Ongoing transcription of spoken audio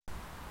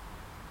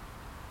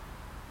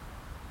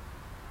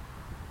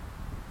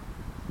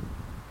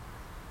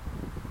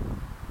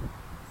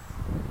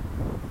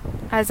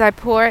As I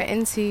pour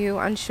into you,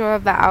 unsure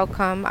of the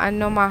outcome, I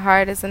know my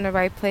heart is in the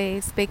right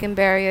place, breaking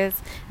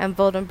barriers and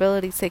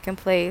vulnerability taking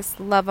place.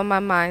 Love on my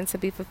mind to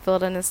be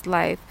fulfilled in this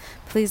life.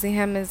 Pleasing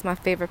him is my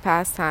favorite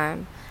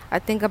pastime. I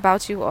think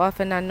about you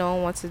often, not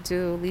knowing what to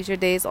do. Leisure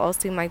days all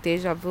seem like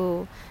deja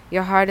vu.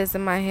 Your heart is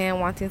in my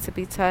hand, wanting to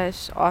be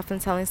touched, often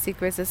telling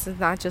secrets. This is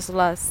not just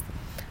lust.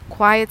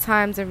 Quiet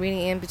times and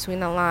reading in between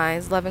the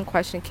lines, loving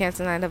question can't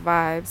deny the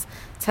vibes.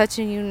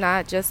 Touching you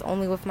not just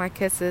only with my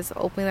kisses,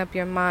 opening up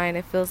your mind,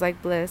 it feels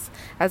like bliss.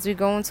 As we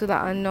go into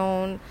the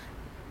unknown,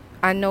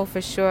 I know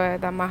for sure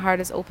that my heart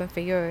is open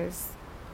for yours.